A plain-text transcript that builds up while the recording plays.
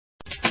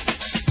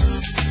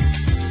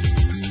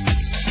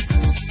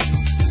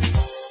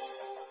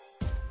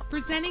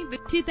Presenting the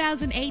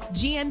 2008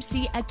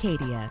 GMC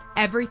Acadia.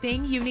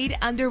 Everything you need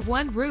under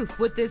one roof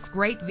with this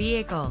great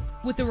vehicle.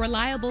 With a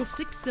reliable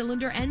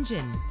 6-cylinder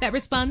engine that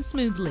responds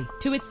smoothly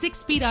to its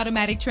 6-speed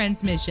automatic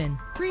transmission.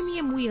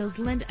 Premium wheels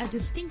lend a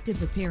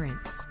distinctive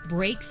appearance.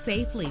 Brake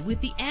safely with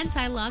the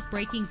anti-lock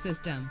braking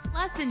system.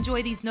 Plus,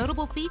 enjoy these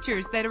notable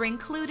features that are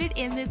included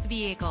in this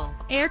vehicle: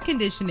 air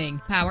conditioning,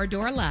 power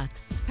door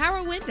locks,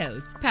 power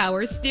windows,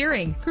 power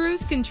steering,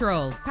 cruise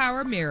control,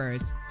 power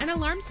mirrors, an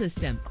alarm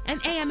system, an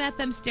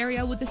AM/FM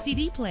stereo with a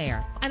CD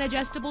player, an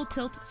adjustable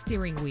tilt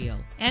steering wheel.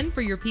 And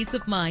for your peace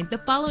of mind, the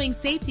following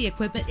safety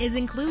equipment is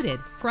included: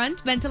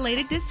 front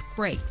ventilated disc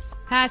brakes,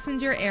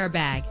 passenger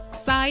airbag,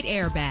 side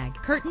airbag,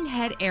 curtain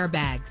head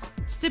airbags,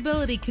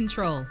 stability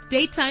control,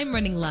 daytime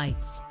running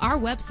lights. Our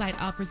website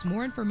offers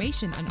more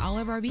information on all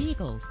of our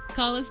vehicles.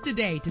 Call us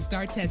today to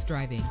start test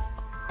driving.